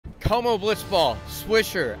Como Blitzball,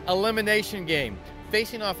 Swisher, elimination game.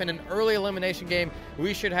 Facing off in an early elimination game,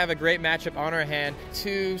 we should have a great matchup on our hand.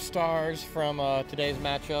 2 stars from tonight's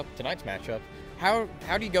matchup. How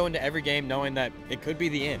do you go into every game knowing that it could be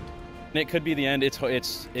the end? It could be the end.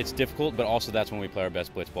 It's difficult, but also that's when we play our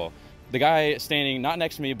best blitzball. The guy standing not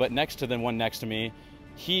next to me, but next to the one next to me,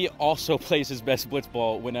 he also plays his best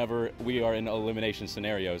blitzball whenever we are in elimination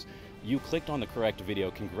scenarios. You clicked on the correct video.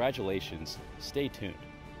 Congratulations. Stay tuned.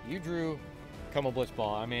 You drew Como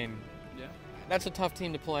Blitzball. I mean, yeah, that's a tough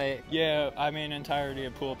team to play. Yeah, I mean, entirety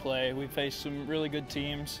of pool play. We faced some really good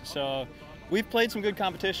teams, so we've played some good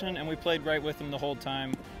competition, and we played right with them the whole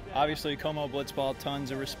time. Obviously, Como Blitzball, tons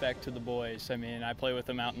of respect to the boys. I mean, I play with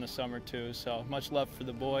them out in the summer too, so much love for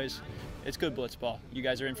the boys. It's good blitzball. You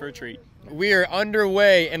guys are in for a treat. We are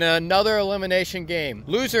underway in another elimination game.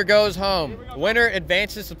 Loser goes home. Winner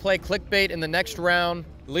advances to play clickbait in the next round.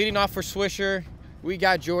 Leading off for Swisher, we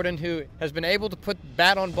got Jordan, who has been able to put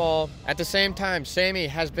bat on ball. At the same time, Sammy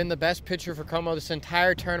has been the best pitcher for Como this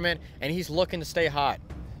entire tournament, and he's looking to stay hot.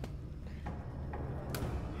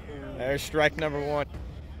 There's strike number 1.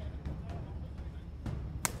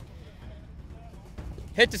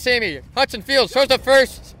 Hit to Sammy. Hudson fields, throws the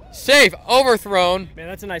first. Safe, overthrown. Man,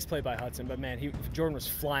 that's a nice play by Hudson, but man, Jordan was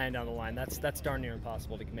flying down the line. That's darn near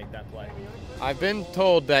impossible to make that play. I've been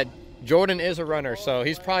told that Jordan is a runner, so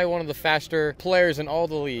he's probably one of the faster players in all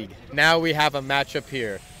the league. Now we have a matchup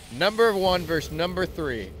here. Number 1 versus number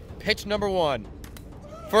 3. Pitch number 1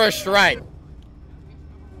 for a strike.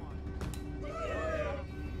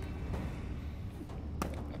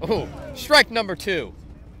 Oh, strike number 2.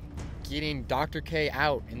 Getting Dr. K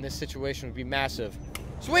out in this situation would be massive.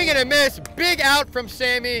 Swing and a miss. Big out from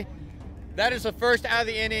Sammy. That is the first out of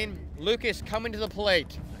the inning. Lucas coming to the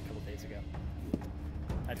plate. A couple days ago.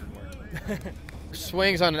 That didn't work.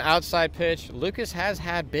 Swings on an outside pitch. Lucas has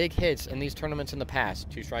had big hits in these tournaments in the past.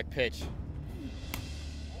 2-strike pitch.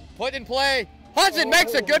 Put in play. Hudson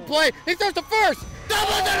makes a good play. He throws to first.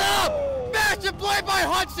 Doubles it up. Massive play by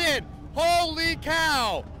Hudson. Holy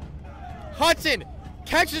cow. Hudson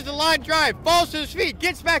catches the line drive, falls to his feet,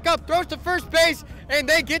 gets back up, throws to first base, and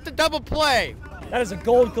they get the double play. That is a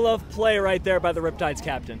gold glove play right there by the Riptides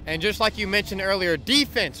captain. And just like you mentioned earlier,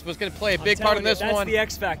 defense was going to play a big part in this one. That's the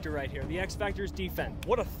X factor right here. The X factor is defense.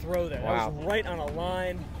 What a throw there. Wow. That was right on a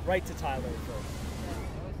line, right to Tyler.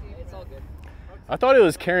 It's all good. I thought it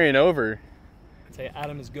was carrying over. I'd say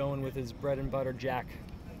Adam is going with his bread and butter jack,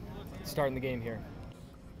 starting the game here.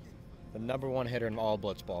 The number 1 hitter in all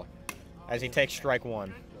blitzball, as he takes strike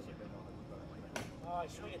 1.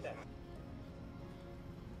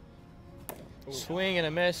 Swing and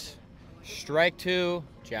a miss. Strike 2.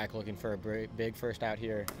 Jack looking for a big first out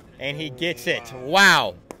here. And he gets it.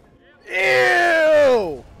 Wow.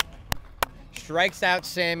 Ew! Strikes out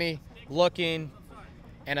Sammy, looking,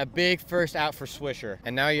 and a big first out for Swisher.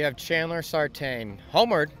 And now you have Chandler Sartain,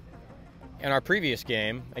 homered in our previous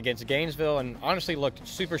game against Gainesville, and honestly looked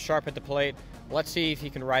super sharp at the plate. Let's see if he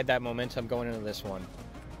can ride that momentum going into this one.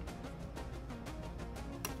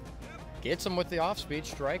 Gets him with the off-speed.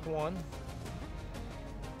 Strike 1.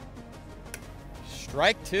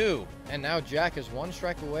 Strike 2. And now Jack is 1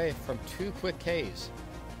 strike away from 2 quick Ks.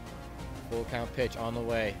 Full count pitch on the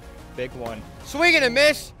way. Big one. Swing and a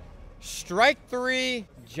miss. Strike 3.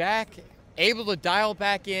 Jack able to dial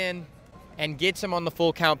back in and gets him on the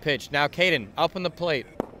full count pitch. Now Caden up on the plate.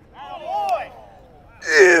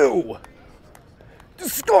 Ew!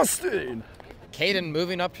 Disgusting! Caden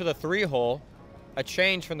moving up to the 3-hole. A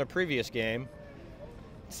change from the previous game.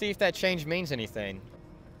 See if that change means anything.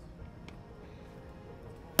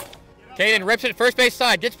 Caden rips it first base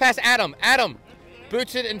side. Gets past Adam. Adam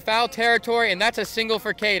boots it in foul territory, and that's a single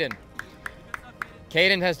for Caden.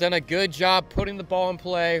 Caden has done a good job putting the ball in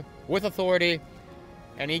play with authority,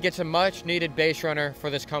 and he gets a much-needed base runner for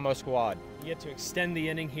this Como squad. You get to extend the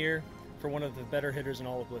inning here for one of the better hitters in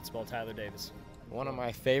all of blitzball, Tyler Davis. One of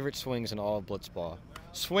my favorite swings in all of blitzball.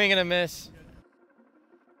 Swing and a miss.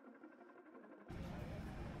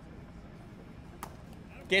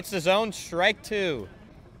 Gets the zone. Strike 2.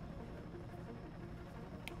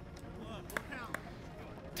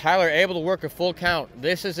 Tyler able to work a full count.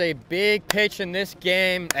 This is a big pitch in this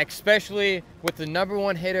game, especially with the number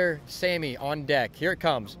 1 hitter, Sammy, on deck. Here it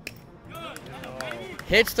comes.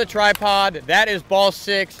 Hits the tripod. That is ball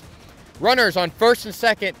 6. Runners on first and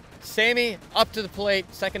second. Sammy up to the plate.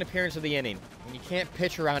 Second appearance of the inning. And you can't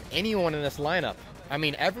pitch around anyone in this lineup. I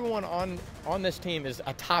mean, everyone on this team is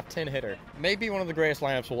a top 10 hitter. Maybe one of the greatest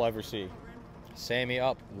lineups we'll ever see. Sammy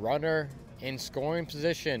up. Runner in scoring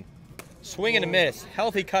position. Swing and a miss.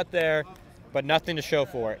 Healthy cut there, but nothing to show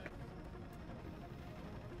for it.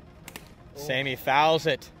 Sammy fouls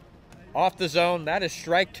it. Off the zone, that is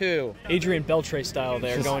strike 2. Adrian Beltre style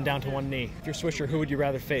there, going down to one knee. If you're Swisher, who would you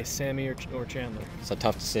rather face, Sammy or Chandler? It's a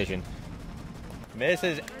tough decision.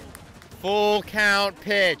 Misses. Full count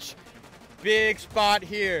pitch. Big spot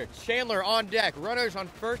here. Chandler on deck. Runners on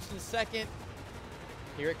first and second.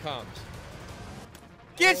 Here it comes.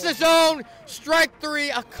 Gets the zone. Strike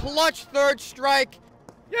 3. A clutch third strike.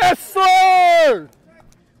 Yes, sir!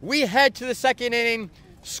 We head to the second inning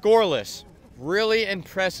scoreless. Really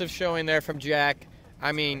impressive showing there from Jack.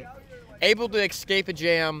 I mean, able to escape a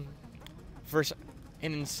jam for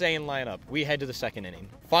an insane lineup. We head to the second inning.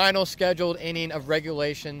 Final scheduled inning of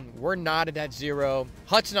regulation. We're knotted at 0.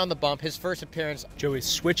 Hudson on the bump, his first appearance. Joey's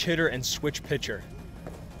switch hitter and switch pitcher.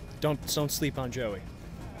 Don't sleep on Joey.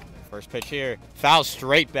 First pitch here. Foul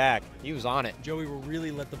straight back. He was on it. Joey will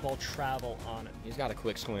really let the ball travel on it. He's got a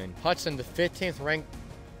quick swing. Hudson, the 15th ranked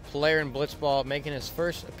player in Blitzball, making his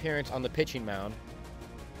first appearance on the pitching mound.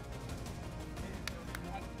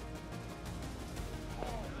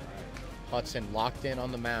 Hudson locked in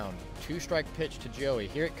on the mound. 2-strike pitch to Joey.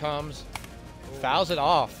 Here it comes. Fouls it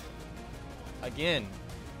off. Again,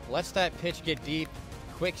 lets that pitch get deep.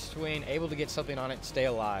 Quick swing, able to get something on it, stay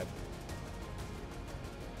alive.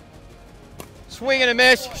 Swing and a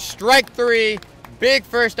miss. Strike 3. Big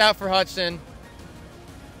first out for Hudson.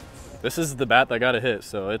 This is the bat that got a hit,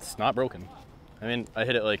 so it's not broken. I mean, I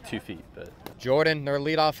hit it like 2 feet, but. Jordan, their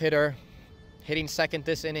leadoff hitter, hitting second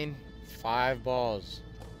this inning. 5 balls,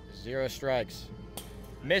 0 strikes.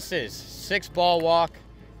 Misses. 6-ball walk.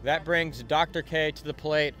 That brings Dr. K to the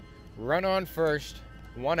plate. Run on first,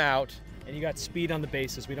 1 out. And you got speed on the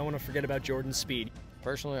bases. We don't want to forget about Jordan's speed.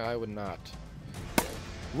 Personally, I would not.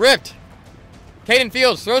 Ripped. Caden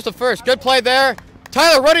Fields throws to first. Good play there.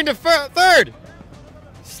 Tyler running to third.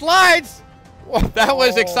 Slides. Whoa, that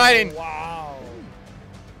was exciting. Wow.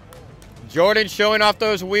 Jordan showing off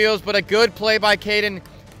those wheels, but a good play by Caden.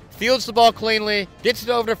 Fields the ball cleanly, gets it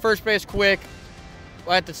over to first base quick.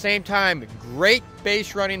 But at the same time, great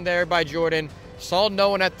base running there by Jordan. Saw no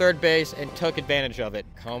one at third base and took advantage of it.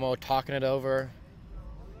 Como talking it over.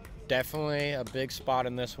 Definitely a big spot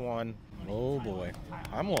in this one. Oh boy,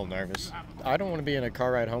 I'm a little nervous. I don't want to be in a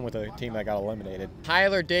car ride home with a team that got eliminated.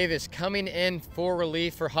 Tyler Davis coming in for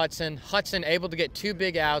relief for Hudson. Hudson able to get 2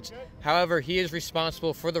 big outs. However, he is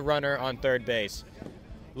responsible for the runner on third base.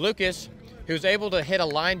 Lucas, who's able to hit a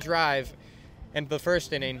line drive in the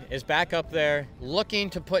first inning, is back up there looking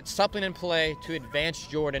to put something in play to advance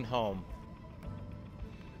Jordan home.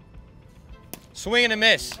 Swing and a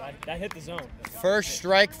miss. That hit the zone. First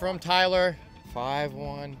strike from Tyler.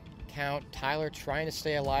 5-1 count. Tyler trying to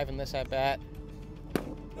stay alive in this at-bat.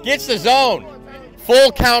 Gets the zone.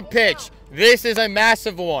 Full count pitch. This is a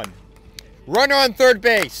massive one. Runner on third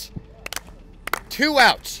base. 2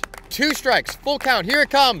 outs. 2 strikes. Full count. Here it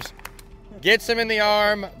comes. Gets him in the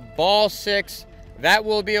arm. Ball 6. That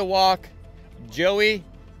will be a walk. Joey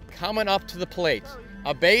coming up to the plate.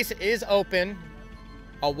 A base is open.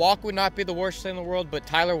 A walk would not be the worst thing in the world, but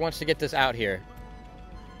Tyler wants to get this out here.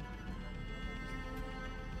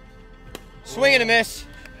 Swing and a miss.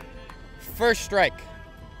 First strike.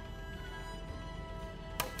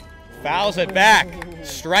 Fouls it back.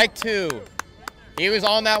 Strike 2. He was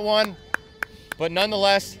on that one, but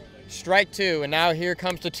nonetheless, strike 2. And now here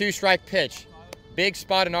comes the 2-strike pitch. Big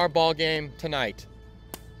spot in our ball game tonight.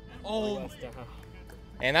 Oh.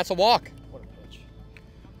 And that's a walk. What a pitch.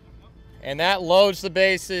 And that loads the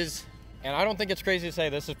bases. And I don't think it's crazy to say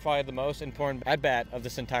this is probably the most important at-bat of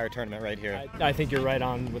this entire tournament right here. I think you're right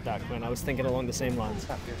on with that, Quinn. I was thinking along the same lines.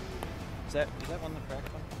 Is that one the correct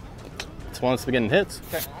one? It's one that's getting hits.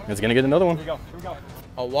 Okay. It's going to get another one. Here we go.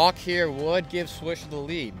 A walk here would give Swisher the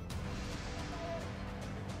lead.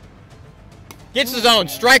 Gets the zone.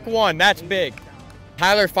 Strike 1. That's big.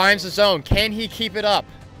 Tyler finds the zone. Can he keep it up?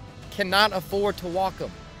 Cannot afford to walk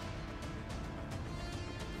him.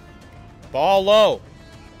 Ball low.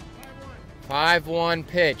 5-1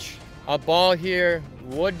 pitch. A ball here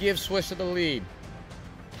would give Swisher the lead.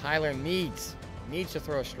 Tyler needs to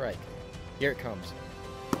throw a strike. Here it comes.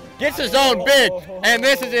 Gets the zone big, and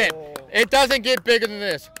this is it. It doesn't get bigger than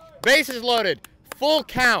this. Bases loaded. Full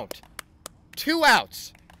count. 2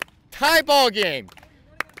 outs. Tie ball game.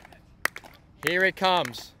 Here it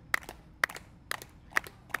comes.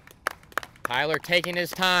 Tyler taking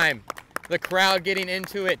his time. The crowd getting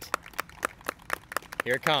into it.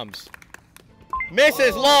 Here it comes.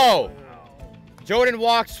 Misses low. Jordan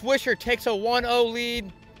walks. Swisher takes a 1-0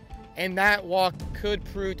 lead, and that walk could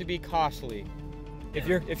prove to be costly. If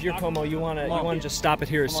you're Como, you wanna just stop it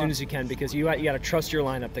here as soon as you can, because you gotta trust your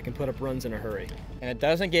lineup that can put up runs in a hurry. And it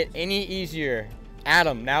doesn't get any easier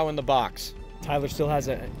Adam now in the box. Tyler still has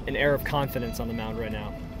an air of confidence on the mound right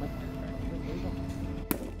now.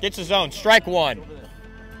 Gets his zone, strike one.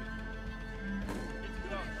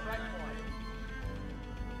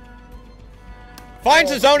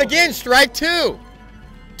 Finds his zone again, strike two.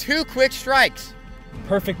 Two quick strikes.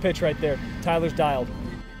 Perfect pitch right there. Tyler's dialed.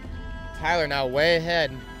 Tyler now way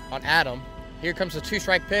ahead on Adam. Here comes the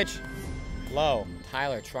 2-strike pitch. Low.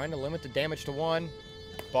 Tyler trying to limit the damage to 1.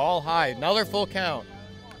 Ball high. Another full count.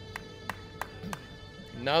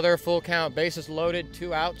 Another full count. Bases loaded.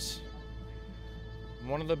 2 outs.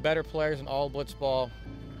 One of the better players in all blitzball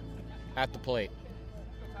at the plate.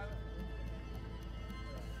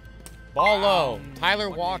 Ball low. Tyler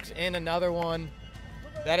walks in another one.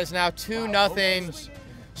 That is now 2-0.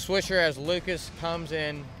 Swisher as Lucas comes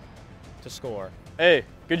in to score. Hey,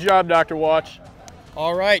 good job, Dr. Watch.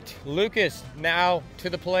 All right, Lucas now to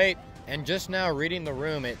the plate. And just now reading the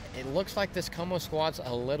room, it looks like this Como squad's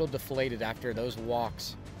a little deflated after those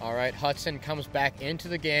walks. All right, Hudson comes back into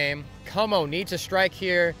the game. Como needs a strike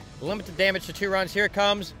here. Limit the damage to 2 runs. Here it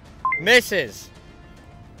comes. Misses.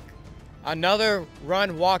 Another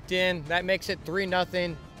run walked in. That makes it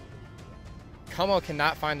 3-0. Como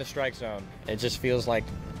cannot find the strike zone. It just feels like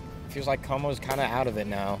Como's kind of out of it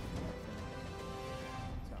now.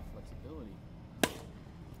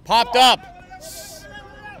 Popped up.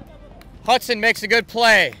 Hudson makes a good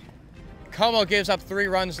play. Como gives up 3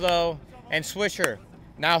 runs though, and Swisher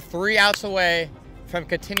now 3 outs away from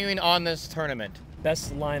continuing on this tournament.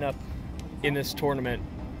 Best lineup in this tournament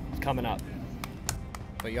coming up.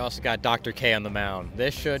 But you also got Dr. K on the mound.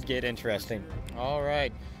 This should get interesting. All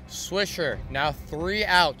right, Swisher now 3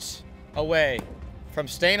 outs away from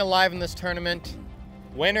staying alive in this tournament.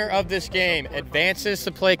 Winner of this game advances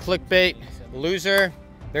to play clickbait. Loser,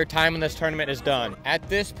 their time in this tournament is done. At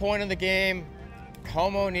this point in the game,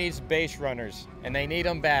 Como needs base runners, and they need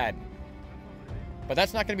them bad. But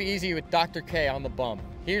that's not going to be easy with Dr. K on the bump.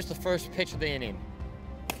 Here's the first pitch of the inning.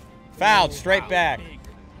 Fouled straight back.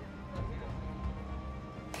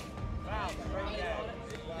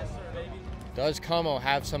 Does Como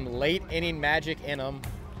have some late inning magic in him?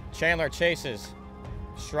 Chandler chases.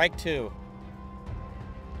 Strike 2.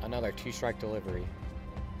 Another 2-strike delivery.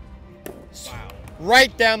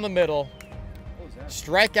 Right down the middle.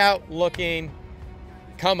 Strikeout looking.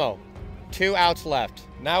 Como. 2 outs left.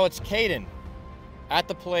 Now it's Caden at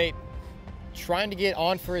the plate trying to get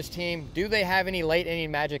on for his team. Do they have any late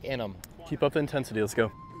inning magic in them? Keep up the intensity. Let's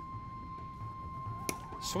go.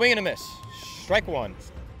 Swing and a miss. Strike 1.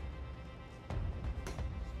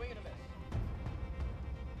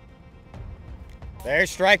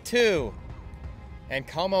 There's strike 2. And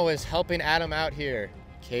Como is helping Adam out here.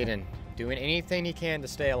 Caden doing anything he can to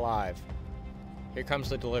stay alive. Here comes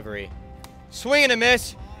the delivery. Swing and a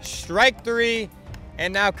miss. Strike 3.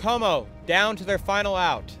 And now Como down to their final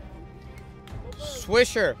out.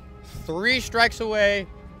 Swisher 3 strikes away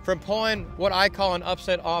from pulling what I call an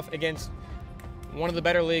upset off against one of the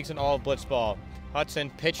better leagues in all of blitzball.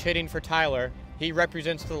 Hudson pitch hitting for Tyler. He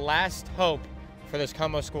represents the last hope for this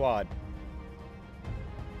Como squad.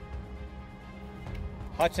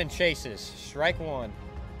 Hudson chases. Strike 1.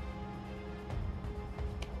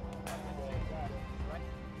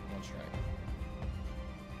 1 strike.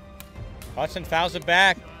 Hudson fouls it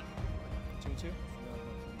back. 2-2.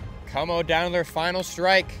 Como down to their final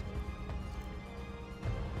strike.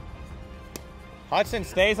 Hudson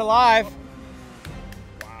stays alive.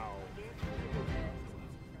 Wow.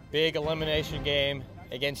 Big elimination game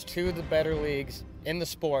against 2 of the better leagues in the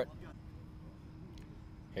sport.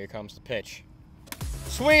 Here comes the pitch.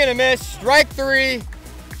 Swing and a miss, strike 3.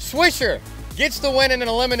 Swisher gets the win in an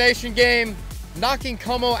elimination game, knocking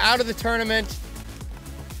Como out of the tournament.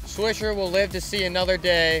 Swisher will live to see another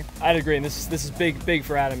day. I'd agree, and this is big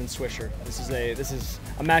for Adam and Swisher. This is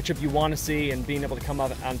a matchup you want to see, and being able to come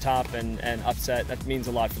up on top and upset, that means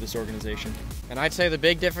a lot for this organization. And I'd say the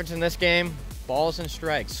big difference in this game, balls and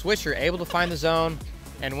strikes. Swisher able to find the zone,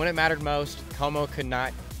 and when it mattered most, Como could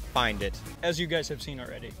not find it. As you guys have seen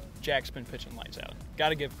already, Jack's been pitching lights out. Got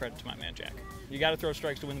to give credit to my man Jack. You got to throw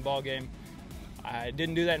strikes to win the ball game. I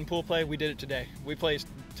didn't do that in pool play. We did it today. We played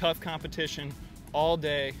tough competition all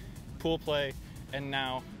day, pool play, and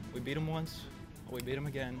now we beat them once, we beat them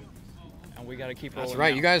again, and we got to keep rolling. That's right.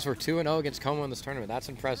 now. You guys were 2-0 against Como in this tournament. That's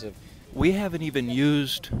impressive. We haven't even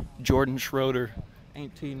used Jordan Schroeder,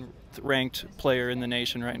 18th ranked player in the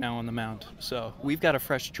nation right now on the mound. So we've got a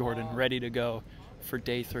fresh Jordan ready to go for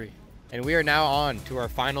day 3. And we are now on to our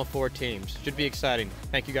final 4 teams. Should be exciting.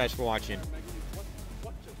 Thank you guys for watching.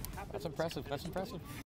 That's impressive. That's impressive.